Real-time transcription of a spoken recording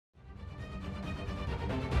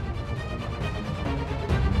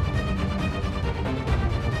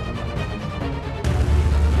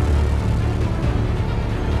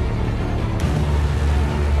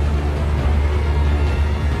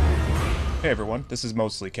everyone, this is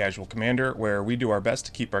Mostly Casual Commander, where we do our best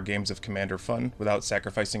to keep our games of Commander fun without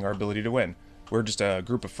sacrificing our ability to win. We're just a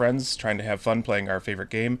group of friends trying to have fun playing our favorite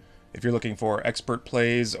game. If you're looking for expert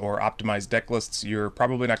plays or optimized deck lists, you're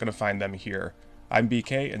probably not going to find them here. I'm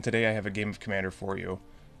BK, and today I have a game of Commander for you.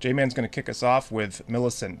 J-Man's going to kick us off with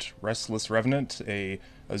Millicent, Restless Revenant, a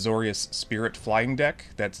Azorius Spirit flying deck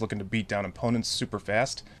that's looking to beat down opponents super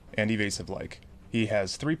fast and evasive-like. He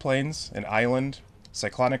has 3 planes, an island,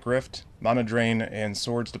 Cyclonic Rift, Mana Drain, and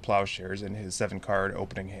Swords to Plowshares in his 7-card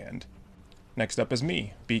opening hand. Next up is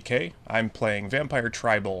me, BK. I'm playing Vampire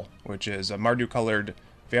Tribal, which is a Mardu-colored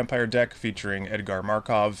vampire deck featuring Edgar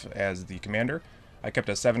Markov as the commander. I kept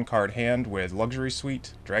a 7-card hand with Luxury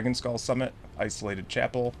Suite, Dragonskull Summit, Isolated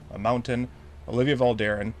Chapel, a Mountain, Olivia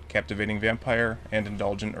Valderin, Captivating Vampire, and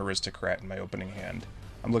Indulgent Aristocrat in my opening hand.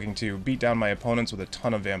 I'm looking to beat down my opponents with a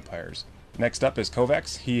ton of vampires. Next up is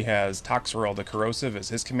Kovacs. He has Toxrill the Corrosive as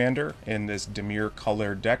his commander in this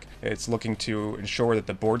Dimir-colored deck. It's looking to ensure that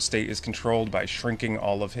the board state is controlled by shrinking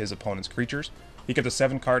all of his opponent's creatures. He kept a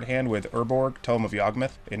 7-card hand with Urborg, Tome of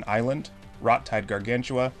Yawgmoth, an Island, Rot-Tide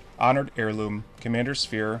Gargantua, Honored Heirloom, Commander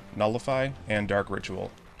Sphere, Nullify, and Dark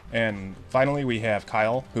Ritual. And finally we have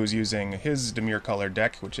Kyle, who's using his Dimir-colored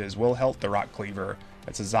deck, which is Wilhelt the Rock Cleaver.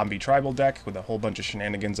 It's a zombie tribal deck with a whole bunch of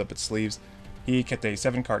shenanigans up its sleeves. He kept a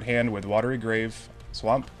 7-card hand with Watery Grave,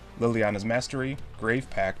 Swamp, Liliana's Mastery, Grave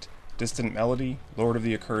Pact, Distant Melody, Lord of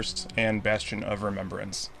the Accursed, and Bastion of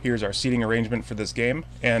Remembrance. Here's our seating arrangement for this game,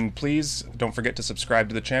 and please don't forget to subscribe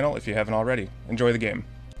to the channel if you haven't already. Enjoy the game.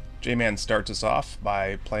 J-Man starts us off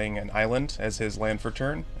by playing an island as his land for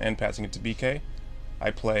turn and passing it to BK.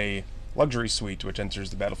 I play Luxury Suite, which enters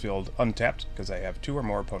the battlefield untapped because I have 2 or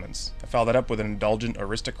more opponents. I follow that up with an Indulgent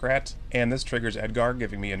Aristocrat, and this triggers Edgar,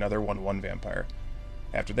 giving me another 1/1 vampire.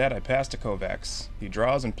 After that, I pass to Kovacs. He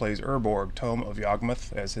draws and plays Urborg, Tome of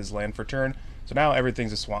Yawgmoth, as his land for turn, so now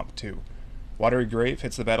everything's a swamp too. Watery Grave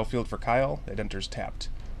hits the battlefield for Kyle, it enters tapped.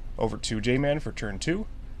 Over to J-Man for turn 2.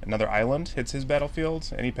 Another island hits his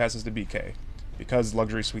battlefield, and he passes to BK. Because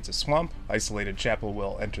Luxury Suite's a swamp, Isolated Chapel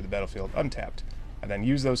will enter the battlefield untapped. I then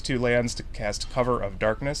use those 2 lands to cast Cover of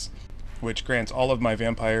Darkness, which grants all of my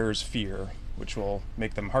vampires fear, which will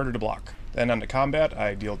make them harder to block. Then onto combat,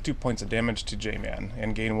 I deal 2 points of damage to J-Man,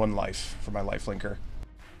 and gain 1 life for my lifelinker.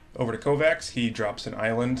 Over to Kovacs, he drops an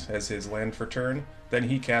island as his land for turn, then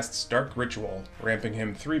he casts Dark Ritual, ramping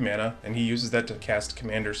him 3 mana, and he uses that to cast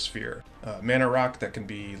Commander Sphere, a mana rock that can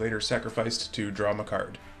be later sacrificed to draw him a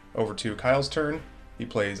card. Over to Kyle's turn, he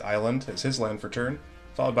plays Island as his land for turn,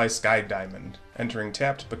 followed by Sky Diamond, entering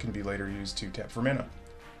tapped but can be later used to tap for mana.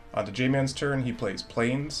 On to J-Man's turn, he plays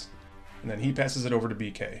Plains, and then he passes it over to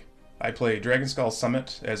BK. I play Dragonskull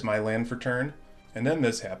Summit as my land for turn, and then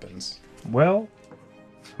this happens. Well,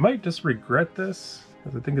 I might just regret this,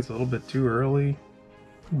 because I think it's a little bit too early,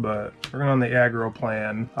 but we're going on the aggro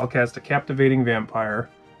plan. I'll cast a Captivating Vampire,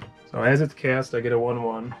 so as it's cast, I get a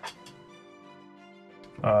 1/1.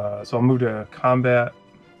 So I'll move to combat.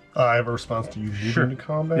 I have a response to you moving to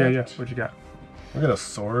combat. Yeah. What you got? I got a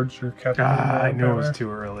sword. Your captain. I knew it was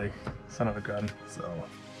too early. Son of a gun. So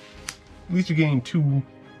at least you gain two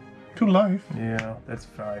life. Yeah, that's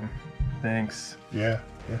fine. Thanks. Yeah,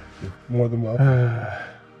 you're more than welcome.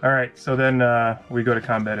 All right, so then we go to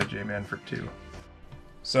combat at J-Man for 2.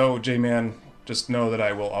 So J-Man, just know that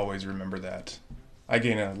I will always remember that. I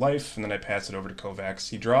gain a life, and then I pass it over to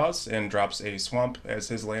Kovacs. He draws and drops a Swamp as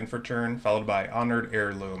his land for turn, followed by Honored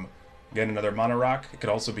Heirloom. Again, another mana rock. It could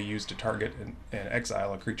also be used to target and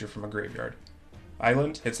exile a creature from a graveyard.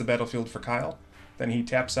 Island hits the battlefield for Kyle. Then he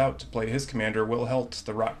taps out to play his commander, Wilhelt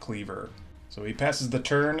the Rock Cleaver. So he passes the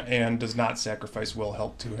turn and does not sacrifice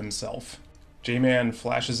Wilhelt to himself. J-Man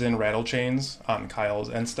flashes in Rattle Chains on Kyle's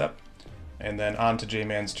end step, and then on to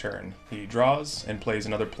J-Man's turn. He draws and plays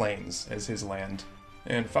another Plains as his land.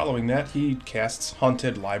 And following that, he casts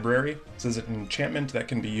Haunted Library. This is an enchantment that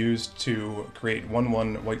can be used to create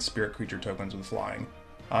 1/1 white spirit creature tokens with flying.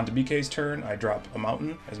 On to BK's turn, I drop a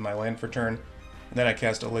Mountain as my land for turn, and then I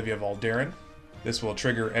cast Olivia Valderin. This will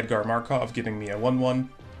trigger Edgar Markov, giving me a 1/1.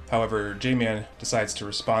 However, J-Man decides to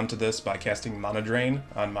respond to this by casting Mana Drain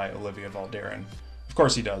on my Olivia Valderin. Of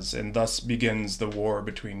course he does, and thus begins the war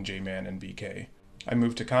between J-Man and BK. I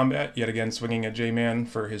move to combat, yet again swinging at J-Man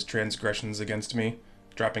for his transgressions against me,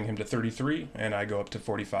 dropping him to 33, and I go up to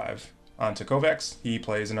 45. On to Kovacs, he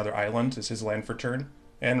plays another island as his land for turn,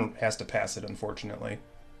 and has to pass it unfortunately.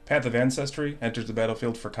 Path of Ancestry enters the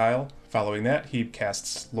battlefield for Kyle. Following that, he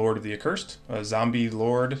casts Lord of the Accursed. A zombie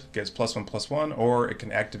lord gets +1/+1, or it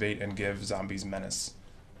can activate and give zombies menace.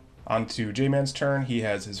 On to J-Man's turn, he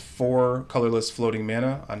has his 4 colorless floating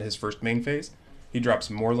mana on his first main phase. He drops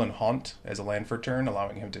Moorland Haunt as a land for turn,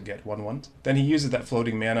 allowing him to get 1/1. Then he uses that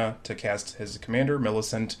floating mana to cast his commander,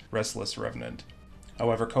 Millicent, Restless Revenant.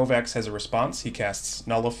 However, Kovacs has a response. He casts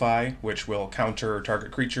Nullify, which will counter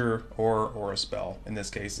target creature or a spell. In this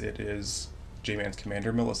case, it is J-Man's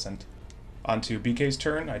commander, Millicent. Onto BK's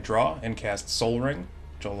turn, I draw and cast Soul Ring,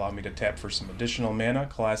 which will allow me to tap for some additional mana.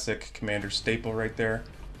 Classic commander staple right there.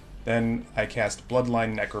 Then I cast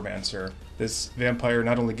Bloodline Necromancer. This vampire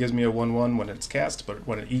not only gives me a 1/1 when it's cast, but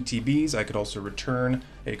when it ETBs, I could also return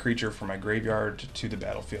a creature from my graveyard to the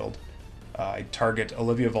battlefield. I target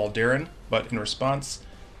Olivia Valderin, but in response,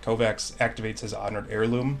 Kovacs activates his Honored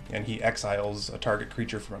Heirloom, and he exiles a target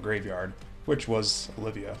creature from a graveyard, which was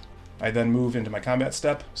Olivia. I then move into my combat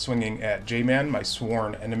step, swinging at J-Man, my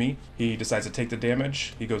sworn enemy. He decides to take the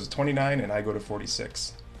damage. He goes to 29, and I go to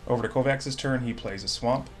 46. Over to Kovacs' turn, he plays a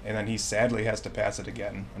Swamp, and then he sadly has to pass it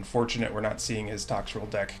again. Unfortunate we're not seeing his Toxrill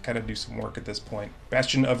deck kind of do some work at this point.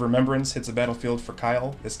 Bastion of Remembrance hits the battlefield for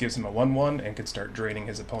Kyle. This gives him a 1/1 and can start draining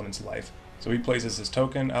his opponent's life. So he places his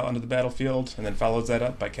token out onto the battlefield, and then follows that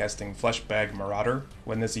up by casting Fleshbag Marauder.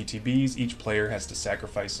 When this ETBs, each player has to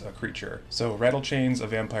sacrifice a creature. So Rattlechains, a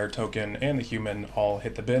vampire token, and the human all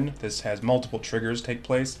hit the bin. This has multiple triggers take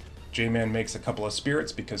place. J-Man makes a couple of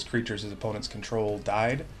spirits because creatures his opponents control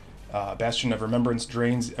died. Bastion of Remembrance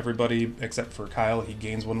drains everybody except for Kyle. He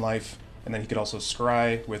gains 1 life. And then he could also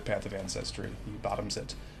scry with Path of Ancestry. He bottoms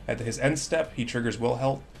it. At his end step, he triggers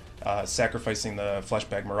Wilhelt, sacrificing the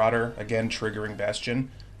Fleshbag Marauder, again triggering Bastion,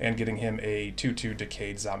 and getting him a 2/2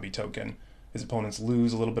 Decayed Zombie token. His opponents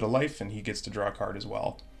lose a little bit of life, and he gets to draw a card as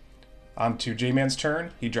well. On to J-Man's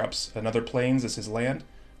turn, he drops another Plains as his land.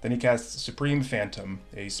 Then he casts Supreme Phantom,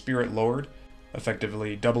 a Spirit Lord,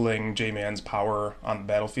 effectively doubling J-Man's power on the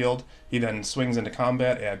battlefield. He then swings into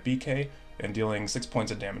combat at BK and dealing 6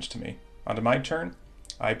 points of damage to me. Onto my turn,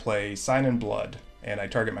 I play Sign in Blood, and I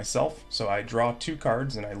target myself, so I draw 2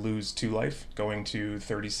 cards and I lose 2 life, going to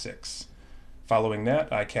 36. Following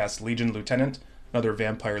that, I cast Legion Lieutenant, another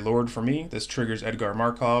Vampire Lord for me. This triggers Edgar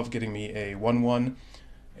Markov, getting me a 1/1,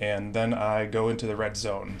 and then I go into the red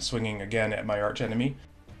zone, swinging again at my archenemy.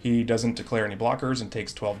 He doesn't declare any blockers and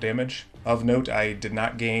takes 12 damage. Of note, I did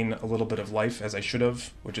not gain a little bit of life as I should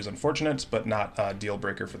have, which is unfortunate, but not a deal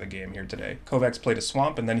breaker for the game here today. Kovacs played a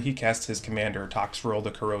Swamp, and then he casts his commander, Toxrill the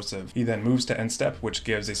Corrosive. He then moves to end step, which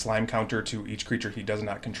gives a slime counter to each creature he does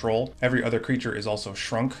not control. Every other creature is also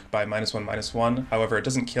shrunk by -1/-1. However, it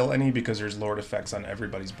doesn't kill any because there's Lord effects on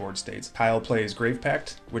everybody's board states. Kyle plays Grave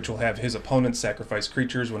Pact, which will have his opponent sacrifice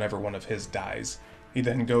creatures whenever one of his dies. He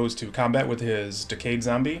then goes to combat with his Decayed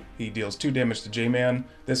Zombie. He deals 2 damage to J-Man.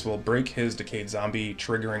 This will break his Decayed Zombie,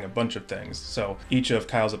 triggering a bunch of things. So each of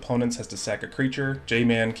Kyle's opponents has to sack a creature.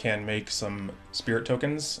 J-Man can make some spirit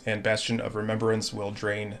tokens, and Bastion of Remembrance will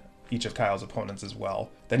drain each of Kyle's opponents as well.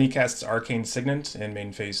 Then he casts Arcane Signet in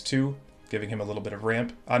main phase 2, giving him a little bit of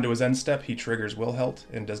ramp. Onto his end step, he triggers Wilhelt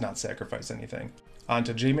and does not sacrifice anything. On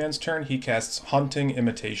to J-Man's turn, he casts Haunting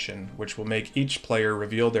Imitation, which will make each player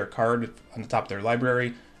reveal their card on the top of their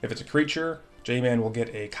library. If it's a creature, J-Man will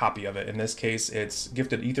get a copy of it. In this case, it's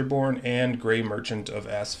Gifted Aetherborn and Grey Merchant of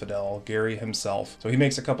Asphodel, Gary himself. So he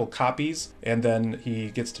makes a couple copies, and then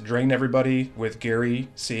he gets to drain everybody, with Gary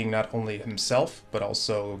seeing not only himself, but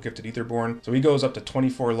also Gifted Aetherborn. So he goes up to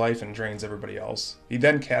 24 life and drains everybody else. He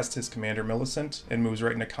then casts his commander, Millicent, and moves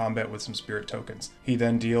right into combat with some spirit tokens. He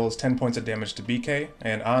then deals 10 points of damage to BK,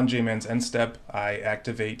 and on J-Man's end step, I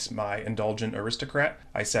activate my Indulgent Aristocrat.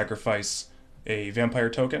 I sacrifice a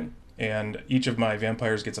vampire token, and each of my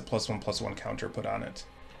vampires gets a +1/+1 counter put on it.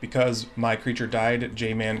 Because my creature died,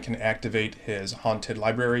 J-Man can activate his Haunted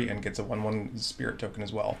Library and gets a 1/1 spirit token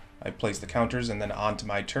as well. I place the counters, and then on to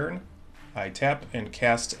my turn, I tap and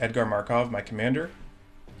cast Edgar Markov, my commander.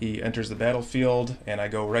 He enters the battlefield, and I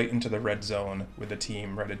go right into the red zone with the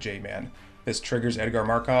team right at J-Man. This triggers Edgar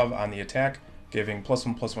Markov on the attack, giving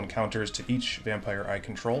 +1/+1 counters to each vampire I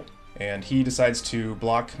control. And he decides to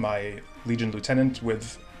block my Legion Lieutenant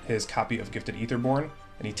with his copy of Gifted Aetherborn,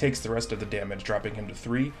 and he takes the rest of the damage, dropping him to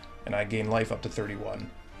 3, and I gain life up to 31.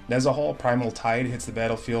 Nezahal, Primal Tide, hits the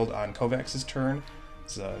battlefield on Kovacs' turn.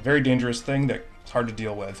 It's a very dangerous thing that's hard to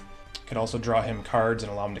deal with. Could also draw him cards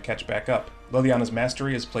and allow him to catch back up. Liliana's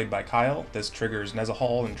Mastery is played by Kyle. This triggers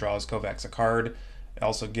Nezahal and draws Kovacs a card. It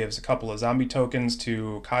also gives a couple of zombie tokens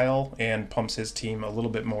to Kyle and pumps his team a little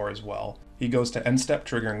bit more as well. He goes to end step,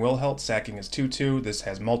 triggering Wilhelt, sacking his 2/2. This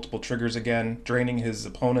has multiple triggers again, draining his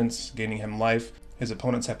opponents, gaining him life. His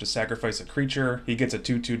opponents have to sacrifice a creature. He gets a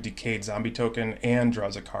 2/2 Decayed Zombie token and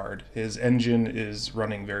draws a card. His engine is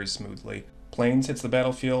running very smoothly. Plains hits the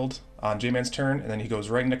battlefield on J-Man's turn, and then he goes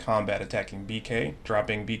right into combat attacking BK,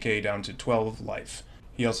 dropping BK down to 12 life.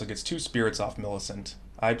 He also gets 2 spirits off Millicent.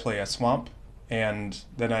 I play a Swamp, and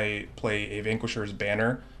then I play a Vanquisher's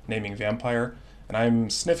Banner, naming Vampire, and I'm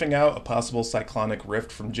sniffing out a possible Cyclonic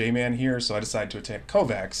Rift from J-Man here, so I decide to attack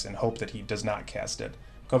Kovacs and hope that he does not cast it.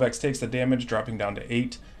 Kovacs takes the damage, dropping down to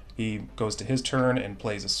 8. He goes to his turn and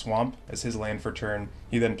plays a Swamp as his land for turn.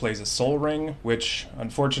 He then plays a Soul Ring, which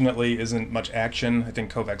unfortunately isn't much action. I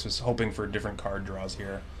think Kovacs was hoping for different card draws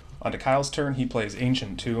here. On to Kyle's turn, he plays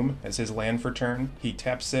Ancient Tomb as his land for turn. He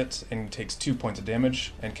taps it and takes 2 points of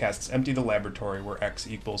damage and casts Empty the Laboratory where X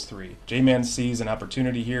equals 3. J-Man sees an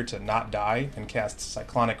opportunity here to not die and casts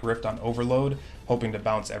Cyclonic Rift on Overload, hoping to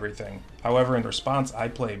bounce everything. However, in response, I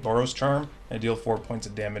play Boros Charm and deal 4 points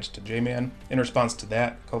of damage to J-Man. In response to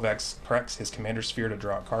that, Kovacs corrects his Commander Sphere to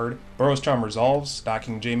draw a card. Boros Charm resolves,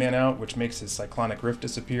 knocking J-Man out, which makes his Cyclonic Rift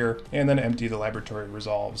disappear, and then Empty the Laboratory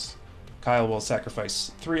resolves. Kyle will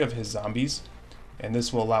sacrifice 3 of his zombies, and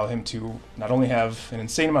this will allow him to not only have an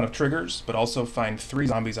insane amount of triggers, but also find 3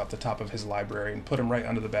 zombies off the top of his library and put them right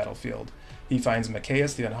onto the battlefield. He finds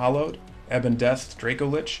Macias the Unhallowed, Ebon Death Draco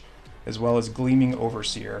Lich, as well as Gleaming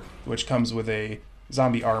Overseer, which comes with a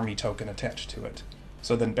zombie army token attached to it.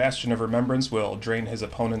 So then Bastion of Remembrance will drain his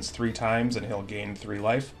opponents 3 times and he'll gain 3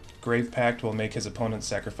 life. Grave Pact will make his opponent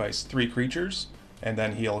sacrifice 3 creatures, and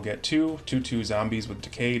then he'll get 2 2/2 zombies with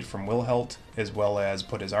Decayed from Wilhelt, as well as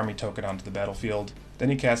put his army token onto the battlefield.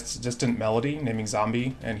 Then he casts Distant Melody, naming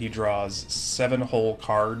Zombie, and he draws 7 whole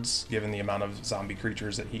cards, given the amount of zombie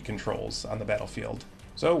creatures that he controls on the battlefield.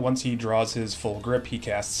 So once he draws his full grip, he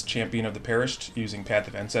casts Champion of the Perished, using Path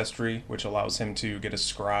of Ancestry, which allows him to get a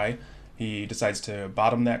Scry. He decides to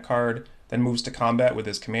bottom that card, then moves to combat with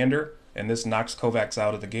his commander, and this knocks Kovacs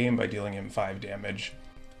out of the game by dealing him 5 damage.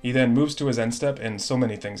 He then moves to his end step, and so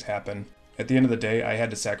many things happen. At the end of the day, I had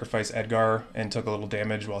to sacrifice Edgar and took a little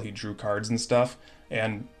damage while he drew cards and stuff,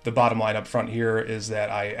 and the bottom line up front here is that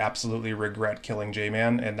I absolutely regret killing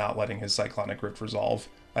J-Man and not letting his Cyclonic Rift resolve.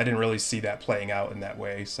 I didn't really see that playing out in that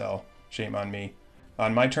way, so shame on me.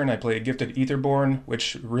 On my turn, I play Gifted Aetherborn,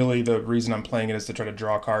 which really the reason I'm playing it is to try to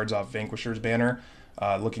draw cards off Vanquisher's Banner,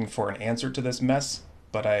 looking for an answer to this mess,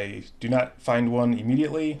 but I do not find one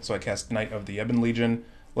immediately, so I cast Knight of the Ebon Legion,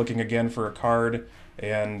 looking again for a card,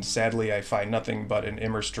 and sadly I find nothing but an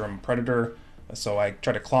Immerstrom Predator, so I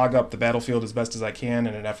try to clog up the battlefield as best as I can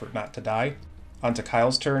in an effort not to die. On to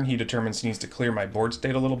Kyle's turn, he determines he needs to clear my board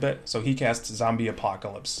state a little bit, so he casts Zombie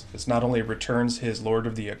Apocalypse. This not only returns his Lord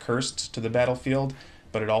of the Accursed to the battlefield,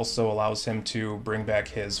 but it also allows him to bring back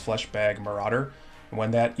his Fleshbag Marauder. And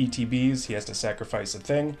when that ETBs, he has to sacrifice a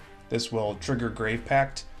thing. This will trigger Grave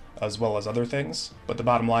Pact, as well as other things, but the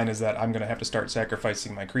bottom line is that I'm going to have to start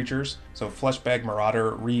sacrificing my creatures. So Fleshbag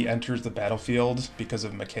Marauder re-enters the battlefield because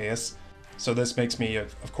of Macias. So this makes me,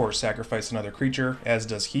 of course, sacrifice another creature, as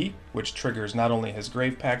does he, which triggers not only his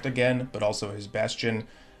Grave Pact again, but also his Bastion.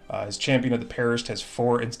 His Champion of the Perished has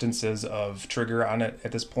 4 instances of trigger on it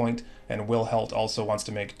at this point, and Wilhelt also wants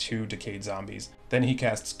to make 2 Decayed Zombies. Then he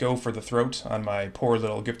casts Go for the Throat on my poor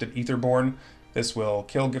little Gifted Aetherborn. This will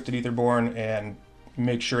kill Gifted Aetherborn and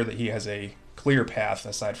make sure that he has a clear path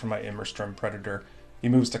aside from my Immerstrom Predator. He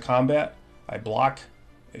moves to combat, I block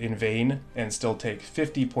in vain, and still take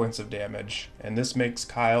 50 points of damage, and this makes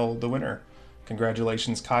Kyle the winner.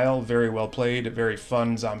 Congratulations, Kyle. Very well played, very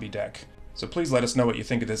fun zombie deck. So please let us know what you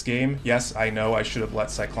think of this game. Yes, I know I should have let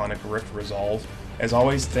Cyclonic Rift resolve. As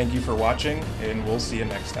always, thank you for watching, and we'll see you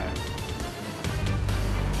next time.